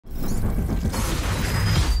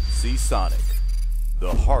Sonic,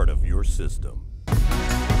 the heart of your system.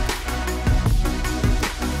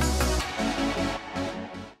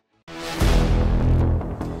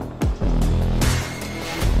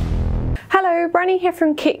 Hello, Briony here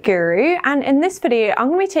from Kit Guru, and in this video I'm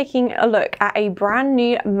going to be taking a look at a brand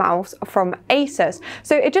new mouse from ASUS.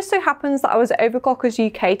 So it just so happens that I was at Overclockers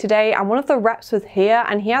UK today and one of the reps was here,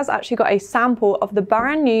 and he has actually got a sample of the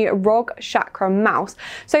brand new ROG Chakram mouse.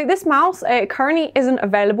 So this mouse, it currently isn't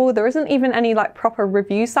available. There isn't even any like proper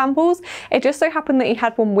review samples. It just so happened that he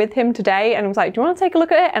had one with him today and was like, do you want to take a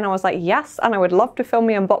look at it? And I was like, yes, and I would love to film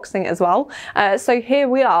me unboxing it as well. So here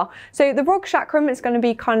we are. So the ROG Chakram is going to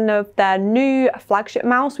be kind of their new flagship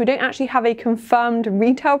mouse. We don't actually have a confirmed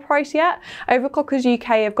retail price yet. Overclockers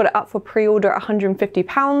UK have got it up for pre-order at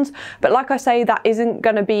 £150, but like I say, that isn't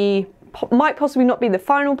going to be, might possibly not be the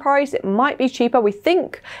final price. It might be cheaper. We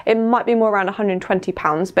think it might be more around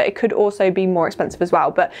 £120, but it could also be more expensive as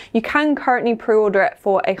well. But you can currently pre-order it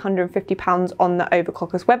for £150 on the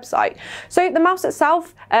Overclockers website. So the mouse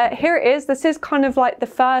itself, here it is. This is kind of like the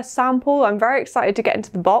first sample. I'm very excited to get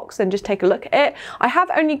into the box and just take a look at it. I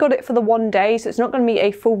have only got it for the one day, so it's not going to be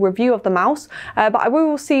a full review of the mouse, but I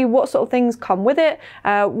will see what sort of things come with it,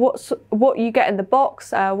 what you get in the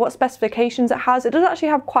box, what specifications it has. It does actually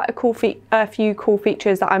have quite a few cool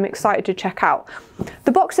features that I'm excited to check out.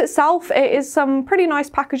 The box itself, it is some pretty nice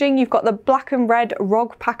packaging. You've got the black and red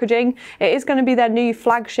ROG packaging. It is going to be their new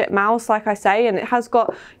flagship mouse, like I say, and it has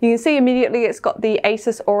got, you can see immediately it's got the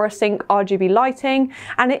ASUS Sync RGB lighting,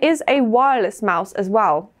 and it is a wireless mouse as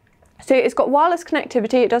well. So it's got wireless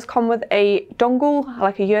connectivity. It does come with a dongle,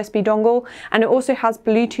 like a USB dongle, and it also has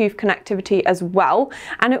Bluetooth connectivity as well.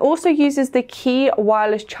 And it also uses the key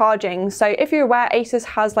wireless charging. So if you're aware, ASUS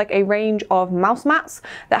has like a range of mouse mats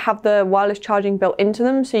that have the wireless charging built into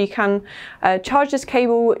them. So you can charge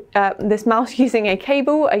this mouse using a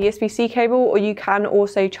cable, a USB-C cable, or you can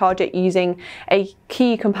also charge it using a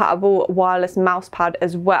key compatible wireless mouse pad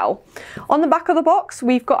as well. On the back of the box,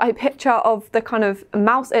 we've got a picture of the kind of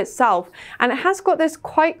mouse itself. And it has got this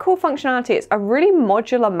quite cool functionality. It's a really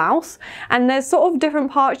modular mouse, and there's sort of different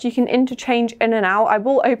parts you can interchange in and out. I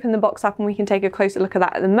will open the box up and we can take a closer look at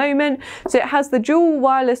that at the moment. So it has the dual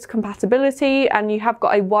wireless compatibility, and you have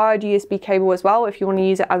got a wired USB cable as well if you want to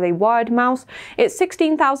use it as a wired mouse. It's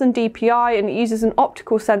 16,000 DPI and it uses an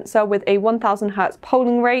optical sensor with a 1000 Hertz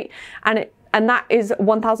polling rate, and that is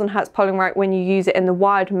 1000 Hertz polling rate when you use it in the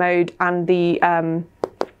wired mode, and the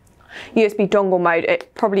USB dongle mode, it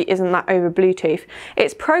probably isn't that over Bluetooth.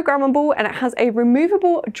 It's programmable and it has a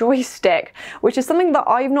removable joystick, which is something that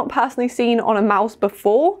I've not personally seen on a mouse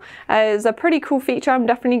before. It's a pretty cool feature. I'm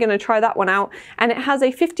definitely going to try that one out. And it has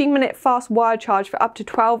a 15-minute fast wired charge for up to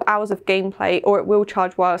 12 hours of gameplay, or it will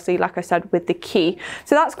charge wirelessly, like I said, with the key.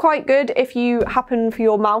 So that's quite good if you happen for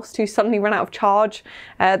your mouse to suddenly run out of charge.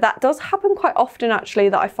 That does happen quite often actually,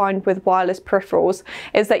 that I find with wireless peripherals,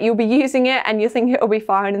 is that you'll be using it and you think it'll be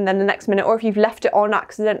fine, and then the next minute, or if you've left it on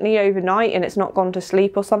accidentally overnight and it's not gone to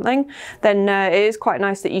sleep or something, then it is quite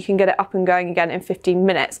nice that you can get it up and going again in 15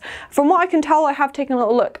 minutes. From what I can tell, I have taken a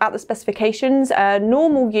little look at the specifications.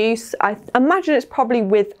 Normal use, I imagine it's probably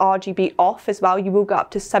with RGB off as well. You will get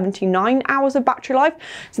up to 79 hours of battery life.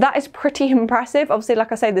 So that is pretty impressive. Obviously,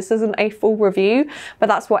 like I say, this isn't a full review, but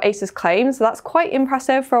that's what ASUS claims. So that's quite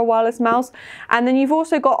impressive for a wireless mouse. And then you've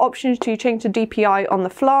also got options to change the DPI on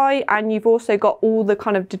the fly, and you've also got all the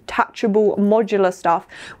kind of detachable modular stuff,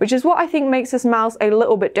 which is what I think makes this mouse a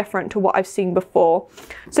little bit different to what I've seen before.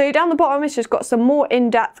 So down the bottom, it's just got some more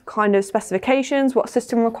in-depth kind of specifications, what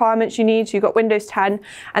system requirements you need. So you've got Windows 10,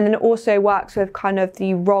 and then it also works with kind of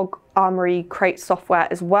the ROG Armory crate software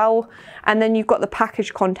as well. And then you've got the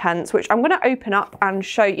package contents, which I'm going to open up and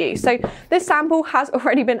show you. So this sample has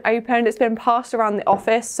already been opened. It's been passed around the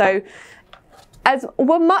office. So as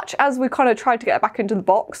much as we kind of tried to get it back into the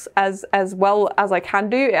box as well as I can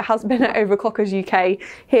do, it has been at Overclockers UK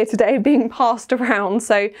here today being passed around.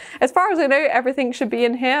 So as far as I know, everything should be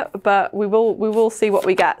in here, but we will see what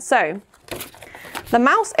we get. So the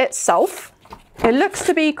mouse itself, it looks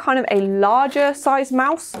to be kind of a larger size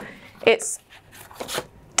mouse. It's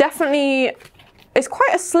definitely, it's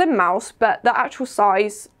quite a slim mouse, but the actual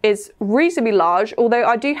size is reasonably large, although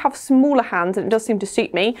I do have smaller hands and it does seem to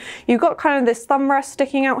suit me. You've got kind of this thumb rest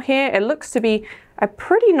sticking out here. It looks to be a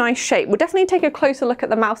pretty nice shape. We'll definitely take a closer look at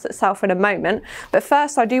the mouse itself in a moment, but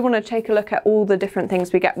first I do want to take a look at all the different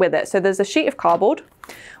things we get with it. So there's a sheet of cardboard.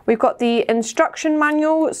 We've got the instruction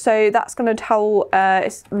manual, so that's going to tell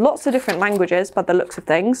it's lots of different languages by the looks of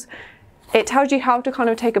things. It tells you how to kind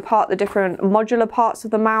of take apart the different modular parts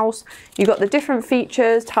of the mouse. You've got the different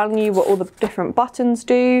features telling you what all the different buttons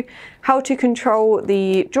do, how to control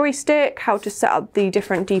the joystick, how to set up the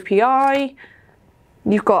different DPI.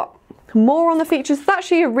 You've got more on the features. It's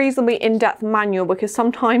actually a reasonably in-depth manual, because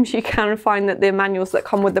sometimes you can find that the manuals that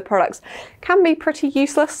come with the products can be pretty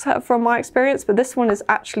useless from my experience, but this one is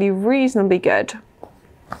actually reasonably good.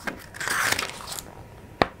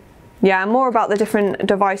 Yeah, more about the different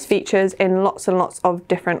device features in lots and lots of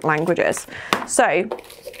different languages. So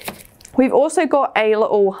we've also got a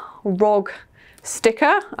little ROG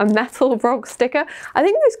sticker, a metal ROG sticker. I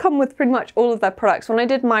think these come with pretty much all of their products. When I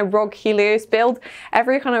did my ROG Helios build,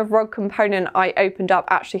 every kind of ROG component I opened up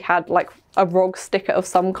actually had like a ROG sticker of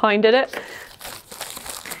some kind in it.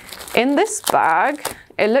 In this bag,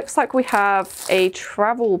 it looks like we have a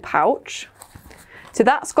travel pouch. So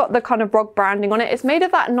that's got the kind of ROG branding on it. It's made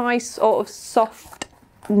of that nice sort of soft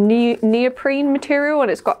neoprene material, and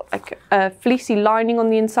it's got like a fleecy lining on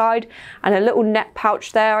the inside and a little net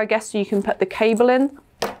pouch there, I guess, so you can put the cable in.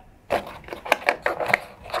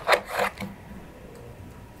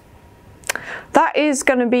 That is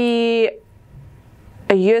going to be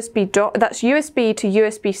a USB dock. That's USB to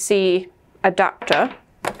USB-C adapter.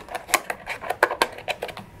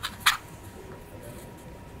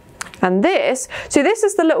 And this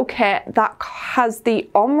is the little kit that has the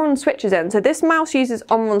Omron switches in. So this mouse uses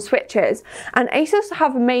Omron switches, and ASUS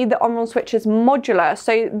have made the Omron switches modular.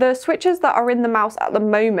 So the switches that are in the mouse at the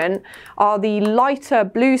moment are the lighter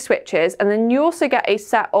blue switches, and then you also get a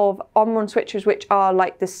set of Omron switches which are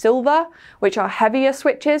like the silver, which are heavier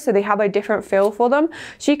switches, so they have a different feel for them.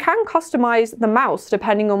 So you can customize the mouse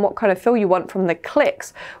depending on what kind of feel you want from the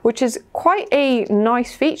clicks, which is quite a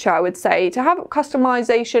nice feature, I would say, to have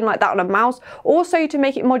customization like that on a mouse. Also to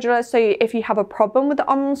make it modular, so if you have a problem with the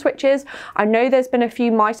Omron switches, I know there's been a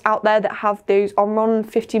few mice out there that have those Omron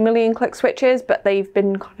 50 million click switches, but they've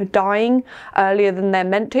been kind of dying earlier than they're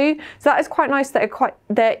meant to. So that is quite nice that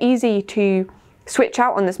they're easy to switch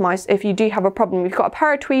out on this mice if you do have a problem. You've got a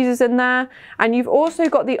pair of tweezers in there, and you've also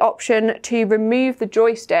got the option to remove the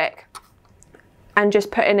joystick and just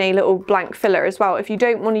put in a little blank filler as well. If you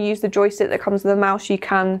don't want to use the joystick that comes with the mouse, you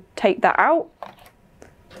can take that out.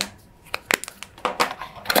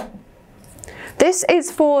 This is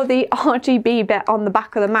for the RGB bit on the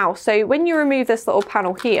back of the mouse. So when you remove this little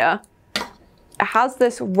panel here, it has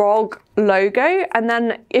this ROG logo, and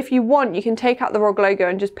then if you want, you can take out the ROG logo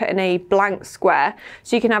and just put in a blank square.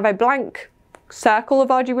 So you can have a blank circle of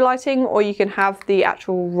RGB lighting, or you can have the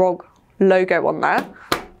actual ROG logo on there.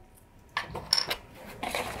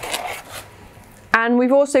 And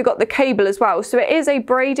we've also got the cable as well. So it is a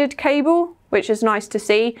braided cable, which is nice to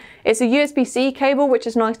see. It's a USB-C cable, which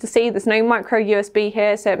is nice to see. There's no micro USB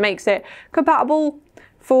here, so it makes it compatible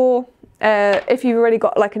for if you've already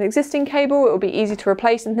got like an existing cable. It will be easy to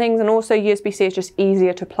replace and things, and also USB-C is just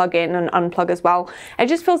easier to plug in and unplug as well. It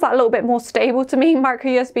just feels that a little bit more stable to me.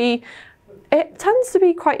 Micro USB, it tends to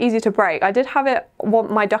be quite easy to break. I did have it,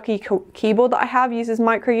 my Ducky keyboard that I have uses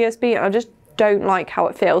micro USB, and I just don't like how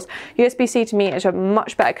it feels. USB-C to me is a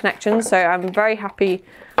much better connection, so I'm very happy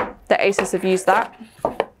that ASUS have used that.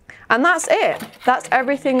 And that's it. That's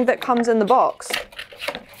everything that comes in the box.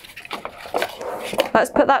 Let's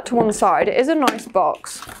put that to one side. It is a nice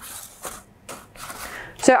box.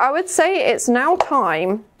 So I would say it's now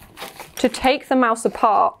time to take the mouse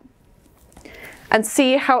apart and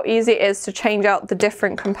see how easy it is to change out the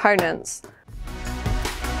different components.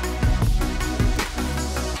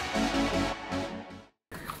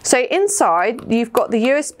 So inside you've got the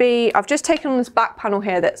USB. I've just taken on this back panel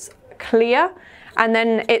here that's clear, and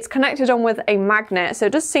then it's connected on with a magnet, so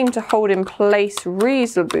it does seem to hold in place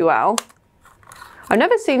reasonably well. I've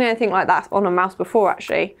never seen anything like that on a mouse before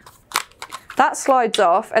actually. That slides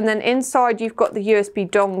off, and then inside you've got the USB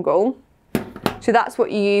dongle. So that's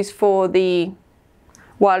what you use for the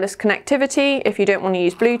wireless connectivity if you don't want to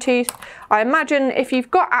use Bluetooth. I imagine if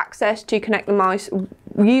you've got access to connect the mouse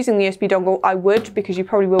using the USB dongle, I would, because you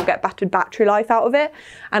probably will get better battery life out of it.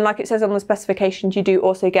 And like it says on the specifications, you do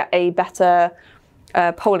also get a better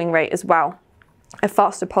polling rate as well, a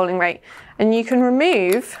faster polling rate. And you can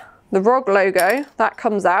remove the ROG logo, that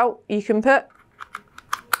comes out. You can put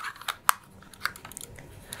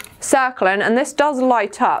circle in, and this does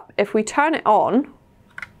light up. If we turn it on,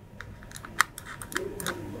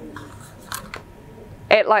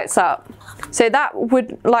 it lights up. So that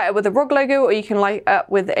would light up with a ROG logo, or you can light up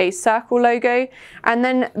with a circle logo. And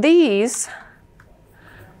then these,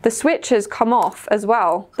 the switches come off as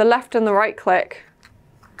well, the left and the right click.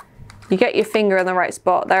 You get your finger in the right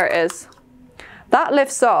spot, there it is. That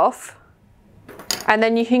lifts off, And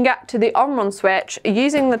then you can get to the on-run switch.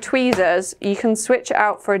 Using the tweezers, you can switch it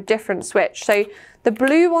out for a different switch. So the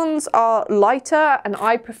blue ones are lighter and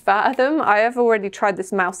I prefer them. I have already tried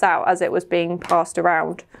this mouse out as it was being passed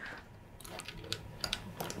around.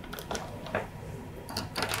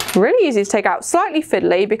 Really easy to take out. Slightly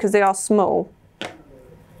fiddly because they are small,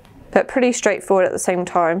 but pretty straightforward at the same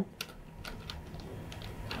time.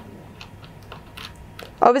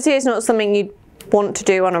 Obviously it's not something you'd want to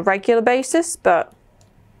do on a regular basis, but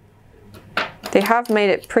they have made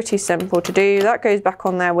it pretty simple to do. That goes back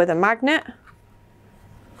on there with a magnet.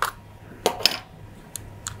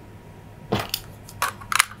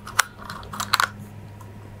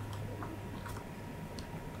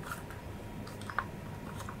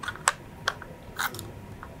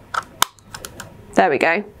 There we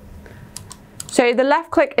go. So the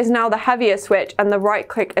left click is now the heavier switch and the right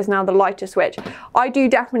click is now the lighter switch. I do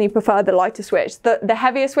definitely prefer the lighter switch. The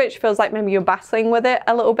heavier switch feels like maybe you're battling with it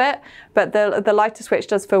a little bit, but the lighter switch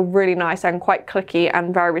does feel really nice and quite clicky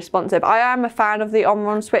and very responsive. I am a fan of the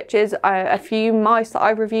on-run switches. A few mice that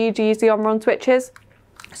I've reviewed use the on-run switches.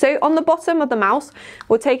 So on the bottom of the mouse,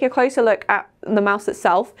 we'll take a closer look at the mouse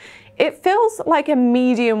itself. It feels like a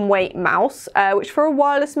medium weight mouse, which for a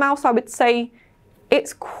wireless mouse, I would say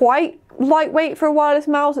it's quite lightweight for a wireless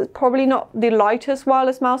mouse. It's probably not the lightest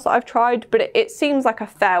wireless mouse that I've tried, but it seems like a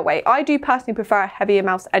fair weight. I do personally prefer a heavier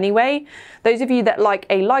mouse anyway. Those of you that like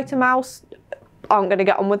a lighter mouse aren't going to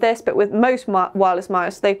get on with this, but with most wireless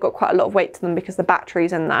mice, they've got quite a lot of weight to them because the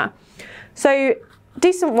battery's in there. So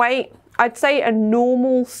decent weight. I'd say a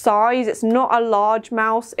normal size. It's not a large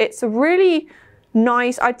mouse. It's a really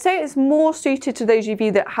nice. I'd say it's more suited to those of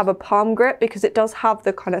you that have a palm grip because it does have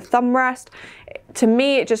the kind of thumb rest. To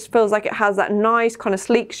me, it just feels like it has that nice kind of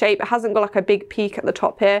sleek shape. It hasn't got like a big peak at the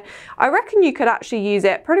top here. I reckon you could actually use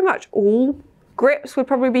it. Pretty much all grips would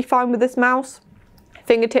probably be fine with this mouse.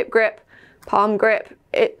 Fingertip grip, palm grip.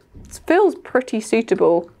 It feels pretty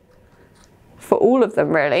suitable for all of them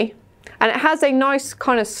really. And it has a nice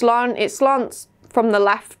kind of slant. It slants from the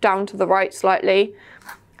left down to the right slightly.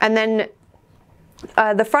 And then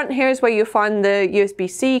the front here is where you'll find the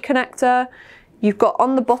USB-C connector. You've got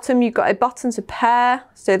on the bottom, you've got a button to pair,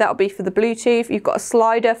 so that'll be for the Bluetooth. You've got a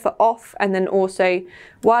slider for off and then also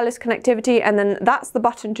wireless connectivity, and then that's the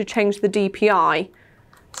button to change the DPI.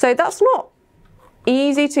 So that's not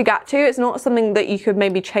easy to get to. It's not something that you could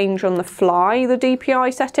maybe change on the fly, the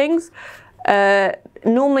DPI settings.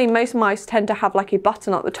 Normally most mice tend to have like a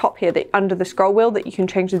button at the top here under the scroll wheel that you can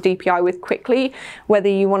change the DPI with quickly, whether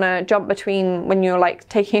you want to jump between when you're like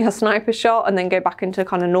taking a sniper shot and then go back into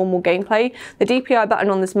kind of normal gameplay. The DPI button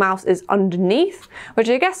on this mouse is underneath, which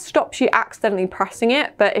I guess stops you accidentally pressing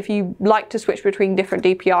it, but if you like to switch between different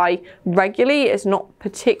DPI regularly, it's not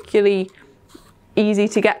particularly easy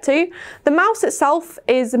to get to. The mouse itself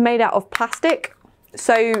is made out of plastic,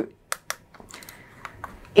 so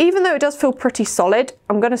even though it does feel pretty solid,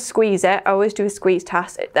 I'm going to squeeze it. I always do a squeeze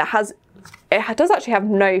test. It does actually have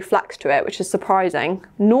no flex to it, which is surprising.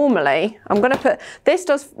 Normally, I'm going to put, this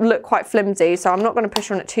does look quite flimsy, so I'm not going to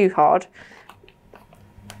push on it too hard.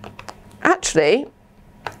 Actually,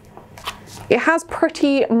 it has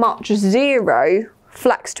pretty much zero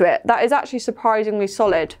flex to it. That is actually surprisingly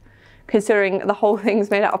solid, considering the whole thing's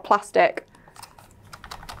made out of plastic.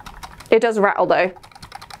 It does rattle though.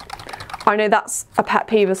 I know that's a pet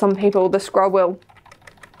peeve of some people, the scroll wheel.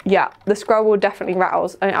 Yeah, the scroll wheel definitely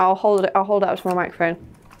rattles. And I'll hold it up to my microphone.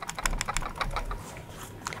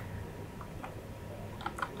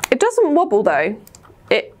 It doesn't wobble though.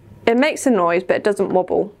 It makes a noise, but it doesn't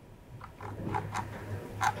wobble.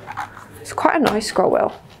 It's quite a nice scroll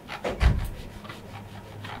wheel.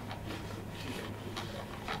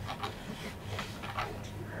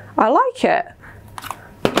 I like it.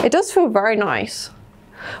 It does feel very nice.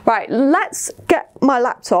 Right, let's get my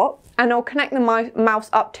laptop and I'll connect the mouse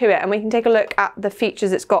up to it and we can take a look at the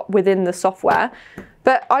features it's got within the software.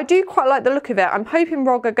 But I do quite like the look of it. I'm hoping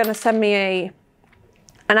ROG are going to send me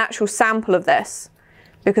an actual sample of this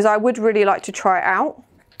because I would really like to try it out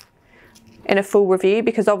in a full review,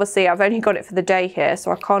 because obviously I've only got it for the day here,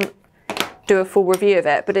 so I can't do a full review of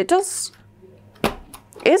it. But it is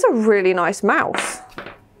a really nice mouse.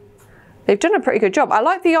 They've done a pretty good job. I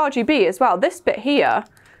like the RGB as well. This bit here,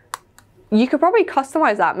 you could probably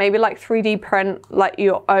customize that, maybe like 3D print like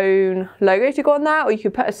your own logo to go on there, or you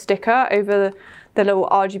could put a sticker over the little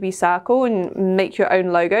RGB circle and make your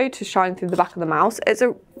own logo to shine through the back of the mouse. It's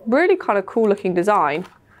a really kind of cool looking design.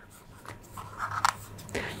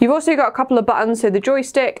 You've also got a couple of buttons, so the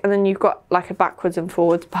joystick, and then you've got like a backwards and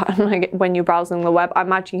forwards button like when you're browsing the web. I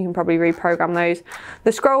imagine you can probably reprogram those.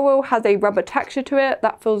 The scroll wheel has a rubber texture to it.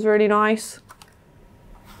 That feels really nice.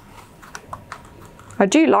 I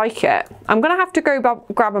do like it. I'm gonna have to go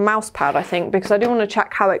grab a mouse pad, I think, because I do want to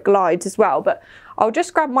check how it glides as well, but I'll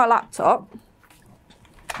just grab my laptop.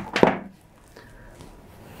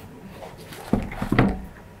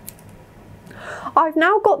 I've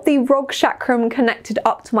now got the ROG Chakram connected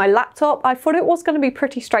up to my laptop. I thought it was going to be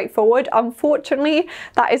pretty straightforward. Unfortunately,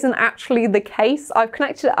 that isn't actually the case. I've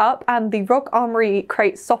connected it up and the ROG Armoury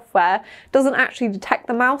Crate software doesn't actually detect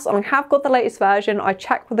the mouse. And I have got the latest version. I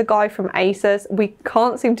checked with the guy from ASUS. We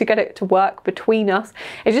can't seem to get it to work between us.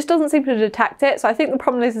 It just doesn't seem to detect it. So I think the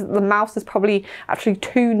problem is that the mouse is probably actually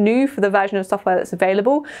too new for the version of software that's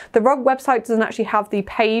available. The ROG website doesn't actually have the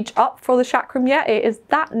page up for the Chakram yet. It is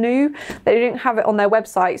that new. They don't have it on their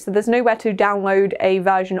website, so there's nowhere to download a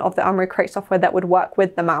version of the Armoury Crate software that would work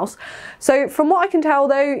with the mouse. So from what I can tell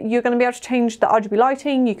though, you're going to be able to change the RGB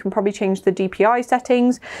lighting, you can probably change the DPI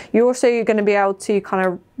settings, you're also going to be able to kind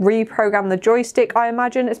of reprogram the joystick. I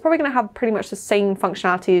imagine it's probably going to have pretty much the same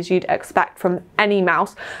functionality as you'd expect from any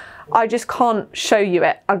mouse. I just can't show you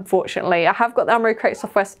it, unfortunately. I have got the Armoury Crate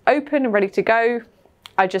software open and ready to go.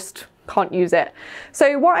 I just can't use it.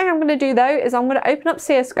 So what I am going to do though is I'm going to open up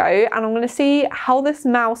CSGO and I'm going to see how this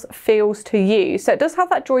mouse feels to use. So it does have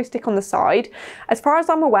that joystick on the side. As far as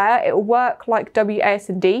I'm aware, it will work like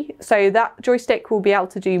WASD. So that joystick will be able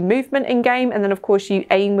to do movement in game, and then of course you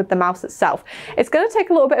aim with the mouse itself. It's going to take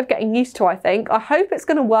a little bit of getting used to, I think. I hope it's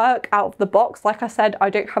going to work out of the box. Like I said, I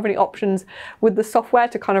don't have any options with the software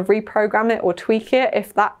to kind of reprogram it or tweak it.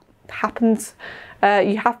 If that happens,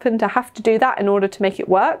 you happen to have to do that in order to make it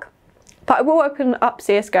work. But I will open up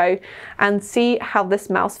CSGO and see how this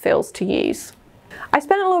mouse feels to use. I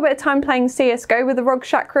spent a little bit of time playing CSGO with the ROG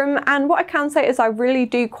Chakram, and what I can say is I really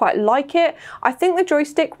do quite like it. I think the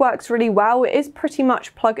joystick works really well. It is pretty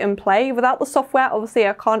much plug and play. Without the software, obviously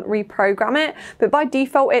I can't reprogram it, but by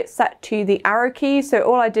default it's set to the arrow key. So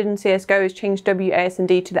all I did in CSGO is change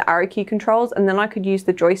WASD to the arrow key controls, and then I could use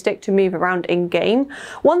the joystick to move around in game.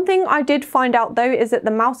 One thing I did find out though is that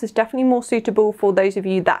the mouse is definitely more suitable for those of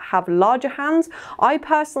you that have larger hands. I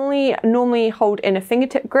personally normally hold in a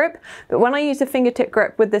fingertip grip, but when I use a fingertip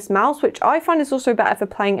grip with this mouse, which I find is also better for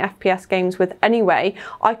playing FPS games with anyway,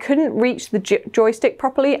 I couldn't reach the joystick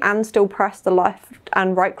properly and still press the left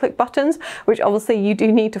and right click buttons, which obviously you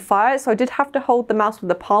do need to fire. So I did have to hold the mouse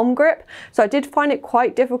with a palm grip. So I did find it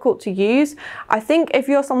quite difficult to use. I think if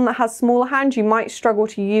you're someone that has smaller hands, you might struggle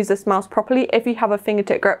to use this mouse properly if you have a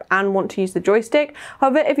fingertip grip and want to use the joystick.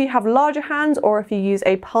 However, if you have larger hands or if you use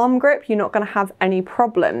a palm grip, you're not going to have any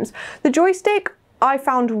problems. The joystick I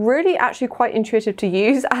found really actually quite intuitive to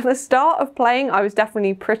use. At the start of playing, I was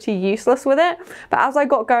definitely pretty useless with it, but as I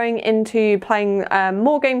got going into playing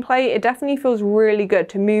more gameplay, it definitely feels really good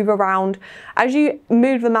to move around. As you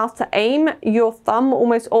move the mouse to aim, your thumb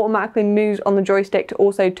almost automatically moves on the joystick to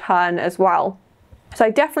also turn as well. So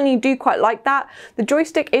I definitely do quite like that. The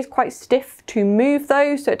joystick is quite stiff to move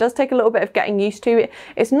though, so it does take a little bit of getting used to it.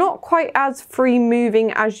 It's not quite as free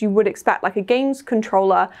moving as you would expect. Like a games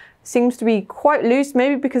controller seems to be quite loose,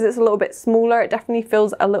 maybe because it's a little bit smaller. It definitely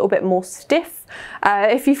feels a little bit more stiff.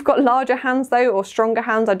 If you've got larger hands though, or stronger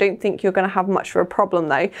hands, I don't think you're going to have much of a problem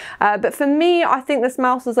though. But for me, I think this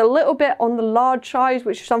mouse is a little bit on the large size,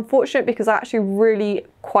 which is unfortunate because I actually really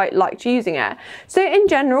quite liked using it. So in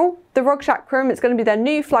general, the ROG Chakram, it's going to be their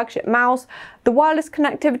new flagship mouse. The wireless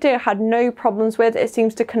connectivity I had no problems with. It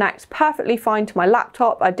seems to connect perfectly fine to my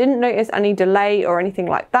laptop. I didn't notice any delay or anything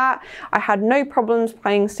like that. I had no problems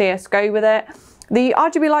playing CSGO with it. The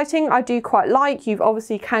RGB lighting I do quite like. You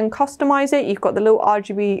obviously can customize it. You've got the little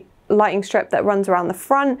RGB lighting strip that runs around the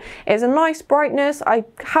front. It's a nice brightness. I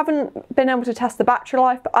haven't been able to test the battery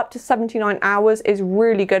life, but up to 79 hours is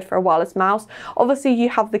really good for a wireless mouse. Obviously you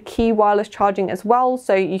have the key wireless charging as well,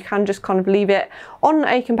 so you can just kind of leave it on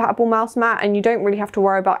a compatible mouse mat and you don't really have to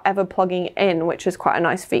worry about ever plugging it in, which is quite a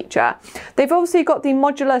nice feature. They've obviously got the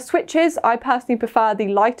modular switches. I personally prefer the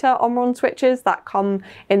lighter Omron switches that come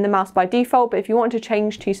in the mouse by default, but if you want to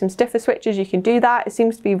change to some stiffer switches, you can do that. It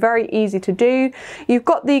seems to be very easy to do. You've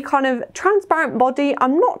got the kind of transparent body.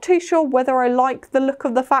 I'm not too sure whether I like the look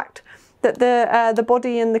of the fact that the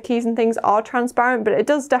body and the keys and things are transparent, but it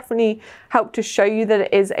does definitely help to show you that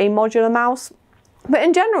it is a modular mouse. But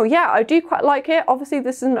in general, yeah, I do quite like it. Obviously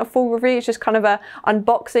this isn't a full review, it's just kind of a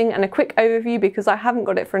unboxing and a quick overview because I haven't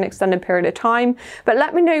got it for an extended period of time. But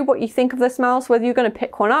let me know what you think of this mouse, whether you're going to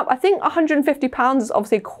pick one up. I think £150 is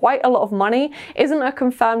obviously quite a lot of money. Isn't a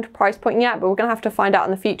confirmed price point yet, but we're going to have to find out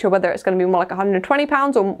in the future whether it's going to be more like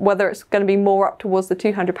 £120 or whether it's going to be more up towards the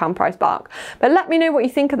 £200 price mark. But let me know what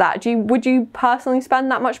you think of that. Would you personally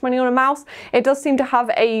spend that much money on a mouse? It does seem to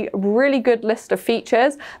have a really good list of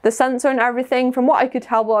features. The sensor and everything, from what I could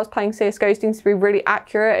tell while I was playing CSGO, seems to be really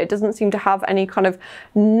accurate. It doesn't seem to have any kind of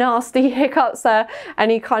nasty hiccups there,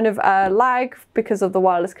 any kind of lag because of the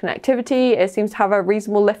wireless connectivity. It seems to have a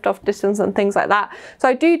reasonable lift-off distance and things like that. So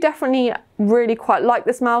I do definitely really quite like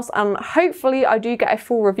this mouse, and hopefully I do get a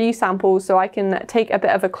full review sample so I can take a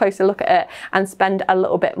bit of a closer look at it and spend a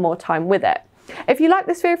little bit more time with it. If you like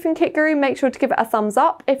this video from Kit Guru, make sure to give it a thumbs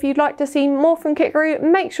up. If you'd like to see more from Kit Guru,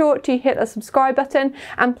 make sure to hit the subscribe button,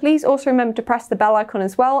 and please also remember to press the bell icon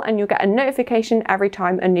as well, and you'll get a notification every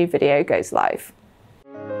time a new video goes live.